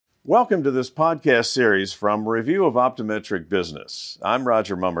Welcome to this podcast series from Review of Optometric Business. I'm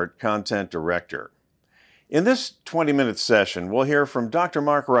Roger Mummert, Content Director. In this 20-minute session, we'll hear from Dr.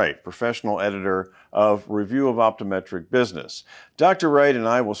 Mark Wright, Professional Editor of Review of Optometric Business. Dr. Wright and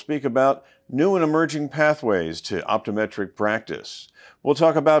I will speak about new and emerging pathways to optometric practice. We'll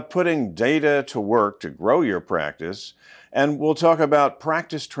talk about putting data to work to grow your practice, and we'll talk about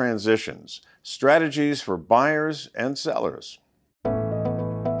practice transitions, strategies for buyers and sellers.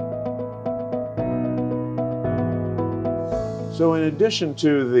 So in addition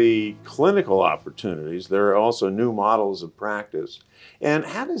to the clinical opportunities, there are also new models of practice. And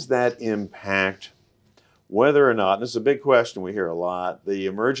how does that impact whether or not, and this is a big question we hear a lot, the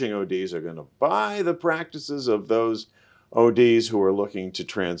emerging ODs are going to buy the practices of those ODs who are looking to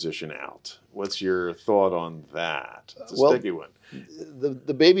transition out? What's your thought on that? It's a sticky one.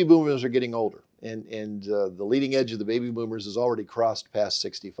 The baby boomers are getting older, and the leading edge of the baby boomers has already crossed past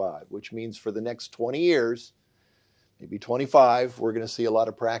 65, which means for the next 20 years, maybe 25, we're going to see a lot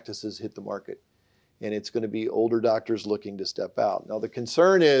of practices hit the market. And it's going to be older doctors looking to step out. Now, the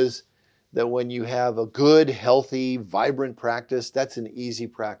concern is that when you have a good, healthy, vibrant practice, that's an easy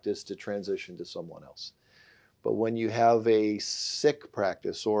practice to transition to someone else. But when you have a sick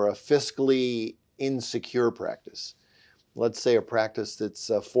practice or a fiscally insecure practice, let's say a practice that's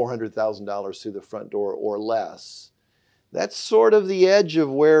 $400,000 through the front door or less, that's sort of the edge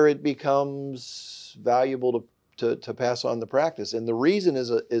of where it becomes valuable to pass on the practice. And the reason is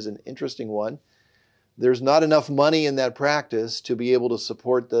an interesting one. There's not enough money in that practice to be able to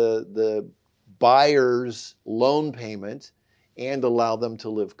support the buyer's loan payment and allow them to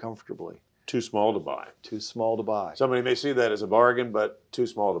live comfortably. Too small to buy. Too small to buy. Somebody may see that as a bargain, but too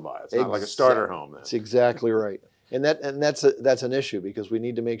small to buy. It's not like a starter home then. That's exactly right. And that's an issue because we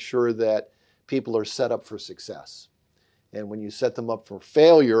need to make sure that people are set up for success. And when you set them up for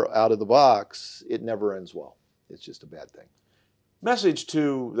failure out of the box, it never ends well. It's just a bad thing. Message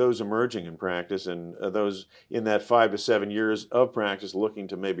to those emerging in practice and those in that 5 to 7 years of practice looking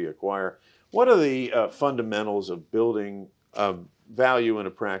to maybe acquire. What are the fundamentals of building value in a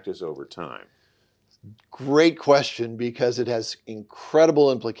practice over time? Great question, because it has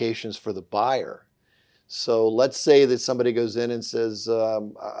incredible implications for the buyer. So let's say that somebody goes in and says,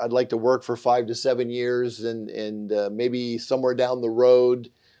 I'd like to work for 5 to 7 years and maybe somewhere down the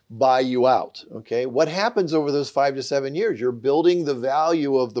road buy you out, okay? What happens over those 5 to 7 years? You're building the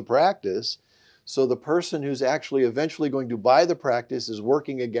value of the practice, so the person who's actually eventually going to buy the practice is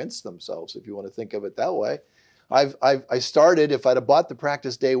working against themselves, if you want to think of it that way. I started, if I'd have bought the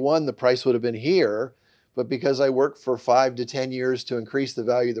practice day one, the price would have been here, but because I worked for 5 to 10 years to increase the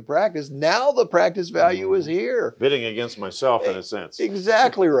value of the practice, now the practice value is here. Bidding against myself in a sense.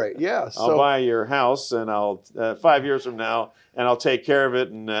 Exactly right, yeah. I'll buy your house and I'll, 5 years from now, and I'll take care of it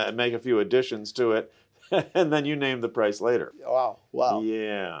and make a few additions to it, and then you name the price later. Wow.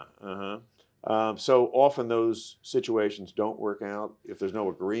 Yeah, so often those situations don't work out if there's no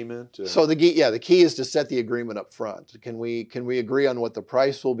agreement. So the key is to set the agreement up front. Can we agree on what the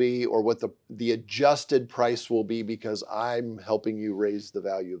price will be or what the adjusted price will be because I'm helping you raise the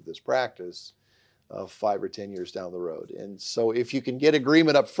value of this practice 5 or 10 years down the road. And so if you can get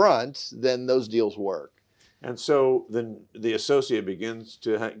agreement up front, then those deals work. And so then the associate begins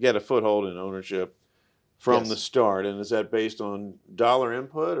to get a foothold in ownership from the start. And is that based on dollar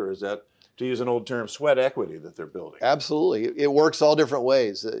input, or is that, to use an old term, sweat equity that they're building? Absolutely. It works all different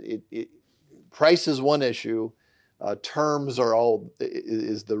ways. Price is one issue. Terms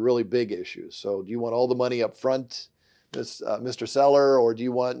is the really big issue. So do you want all the money up front, Mr. Seller, or do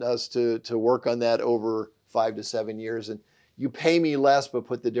you want us to work on that over 5 to 7 years? And you pay me less, but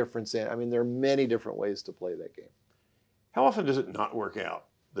put the difference in. I mean, there are many different ways to play that game. How often does it not work out?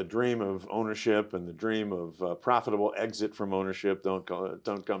 The dream of ownership and the dream of profitable exit from ownership don't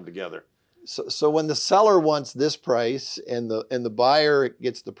come together. So when the seller wants this price and the buyer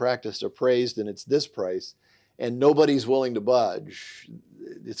gets the practice appraised and it's this price, and nobody's willing to budge,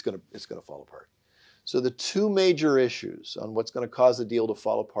 it's gonna fall apart. So the two major issues on what's going to cause a deal to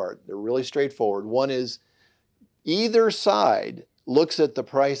fall apart, they're really straightforward. One is either side looks at the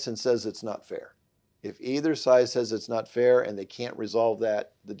price and says it's not fair. If either side says it's not fair and they can't resolve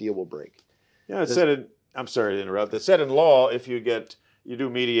that, the deal will break. Yeah, I'm sorry to interrupt. It's said in law, if you do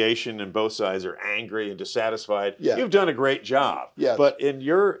mediation and both sides are angry and dissatisfied, you've done a great job. Yeah. But in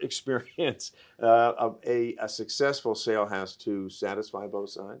your experience, a successful sale has to satisfy both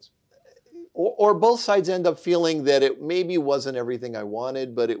sides? Or both sides end up feeling that it maybe wasn't everything I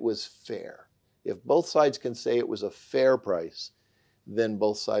wanted, but it was fair. If both sides can say it was a fair price, then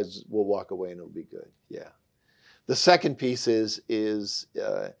both sides will walk away and it'll be good. Yeah. The second piece is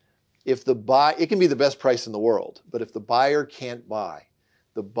If it can be the best price in the world, but if the buyer can't buy,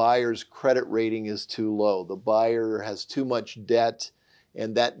 the buyer's credit rating is too low, the buyer has too much debt,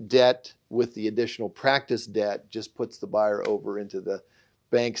 and that debt with the additional practice debt just puts the buyer over into the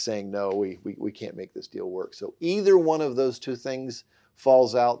bank saying, no, we can't make this deal work. So either one of those two things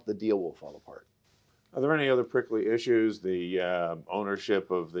falls out, the deal will fall apart. Are there any other prickly issues? The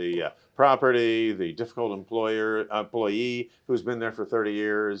ownership of the property, the difficult employee who's been there for 30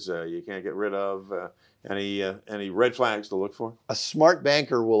 years, you can't get rid of. Any red flags to look for? A smart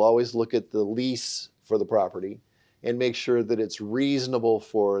banker will always look at the lease for the property and make sure that it's reasonable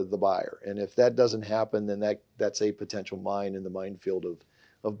for the buyer. And if that doesn't happen, then that's a potential mine in the minefield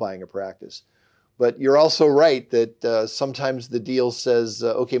of buying a practice. But you're also right that sometimes the deal says,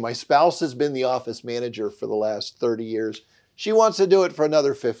 okay, my spouse has been the office manager for the last 30 years. She wants to do it for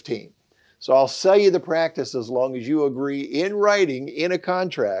another 15. So I'll sell you the practice as long as you agree in writing, in a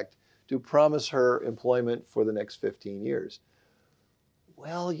contract, to promise her employment for the next 15 years.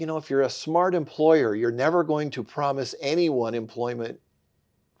 Well, if you're a smart employer, you're never going to promise anyone employment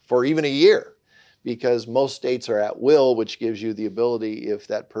for even a year, because most states are at will, which gives you the ability, if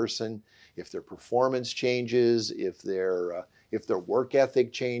that person, if their performance changes, if their work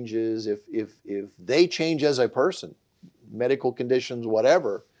ethic changes, if they change as a person, medical conditions,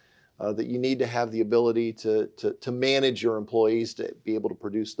 whatever, that you need to have the ability to manage your employees to be able to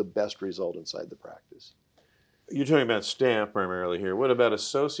produce the best result inside the practice. You're talking about staff primarily here. What about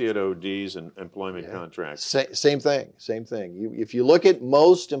associate ODs and employment contracts? Same thing. If you look at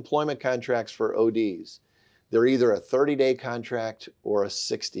most employment contracts for ODs, they're either a 30-day contract or a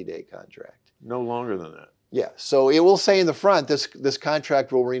 60-day contract. No longer than that. Yeah. So it will say in the front, this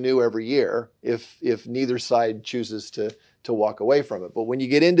contract will renew every year if neither side chooses to walk away from it. But when you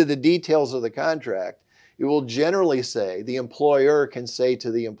get into the details of the contract, it will generally say the employer can say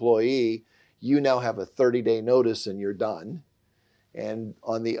to the employee, you now have a 30-day notice and you're done. And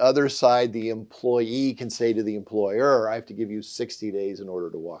on the other side, the employee can say to the employer, I have to give you 60 days in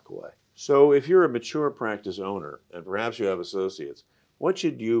order to walk away. So if you're a mature practice owner and perhaps you have associates, what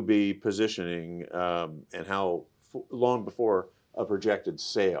should you be positioning and how long before a projected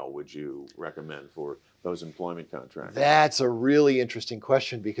sale would you recommend for those employment contracts? That's a really interesting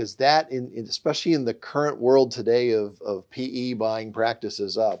question, because that, especially in the current world today of PE buying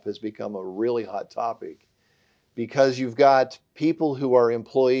practices up, has become a really hot topic, because you've got people who are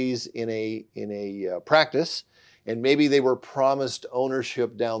employees in a practice, and maybe they were promised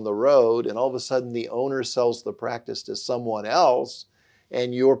ownership down the road, and all of a sudden the owner sells the practice to someone else,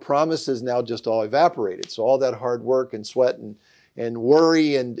 and your promise is now just all evaporated. So all that hard work and sweat and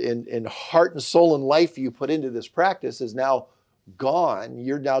worry and heart and soul and life you put into this practice is now gone.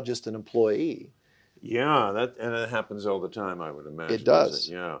 You're now just an employee. Yeah, that happens all the time, I would imagine. It does.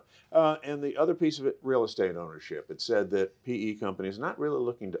 Yeah. And the other piece of it, real estate ownership. It said that PE companies are not really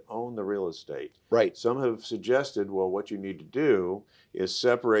looking to own the real estate. Right. Some have suggested, well, what you need to do is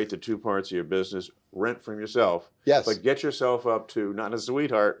separate the two parts of your business, rent from yourself, yes, but get yourself up to not a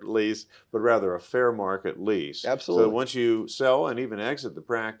sweetheart lease, but rather a fair market lease. Absolutely. So once you sell and even exit the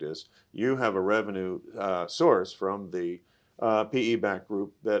practice, you have a revenue source from the PE-backed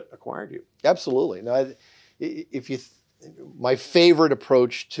group that acquired you. Absolutely. Now, my favorite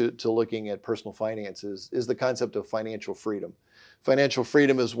approach to looking at personal finances is the concept of financial freedom. Financial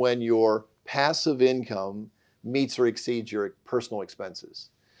freedom is when your passive income meets or exceeds your personal expenses.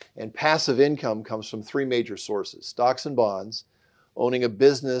 And passive income comes from three major sources: stocks and bonds, owning a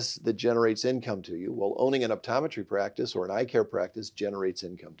business that generates income to you. Well, owning an optometry practice or an eye care practice generates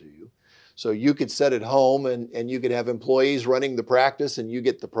income to you. So you could sit at home and you could have employees running the practice and you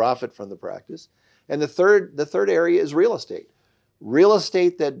get the profit from the practice. And the third area is real estate. Real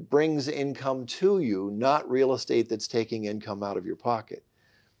estate that brings income to you, not real estate that's taking income out of your pocket.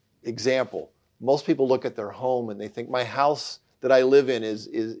 Example, most people look at their home and they think, my house that I live in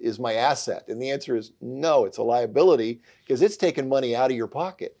is my asset. And the answer is no, it's a liability, because it's taking money out of your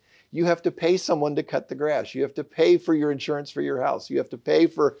pocket. You have to pay someone to cut the grass. You have to pay for your insurance for your house. You have to pay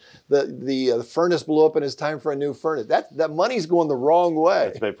for the furnace blew up and it's time for a new furnace. That money's going the wrong way. You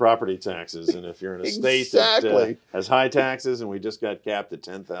have to pay property taxes, and if you're in a state exactly. that has high taxes, and we just got capped at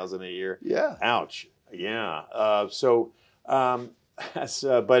 $10,000 a year, yeah, ouch. Yeah.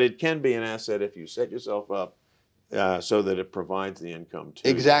 But it can be an asset if you set yourself up so that it provides the income to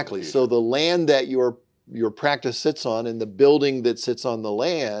exactly. you. So the land that your practice sits on and the building that sits on the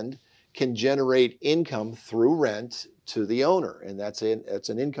land can generate income through rent to the owner, and that's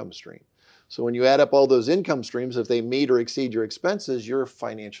an income stream. So when you add up all those income streams, if they meet or exceed your expenses, you're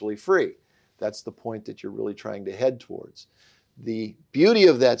financially free. That's the point that you're really trying to head towards. The beauty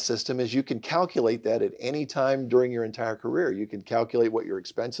of that system is you can calculate that at any time during your entire career. You can calculate what your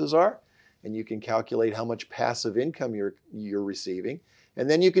expenses are, and you can calculate how much passive income you're receiving. And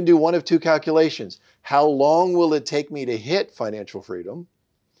then you can do one of two calculations. How long will it take me to hit financial freedom?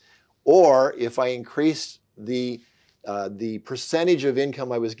 Or if I increase the percentage of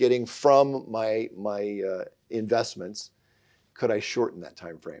income I was getting from my investments, could I shorten that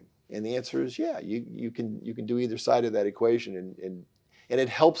time frame? And the answer is yeah. You can do either side of that equation, and it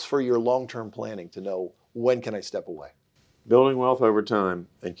helps for your long-term planning to know when can I step away. Building wealth over time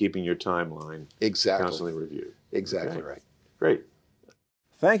and keeping your timeline Exactly. constantly reviewed. Exactly Okay. right. Great.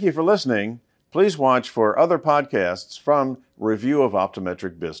 Thank you for listening. Please watch for other podcasts from Review of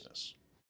Optometric Business.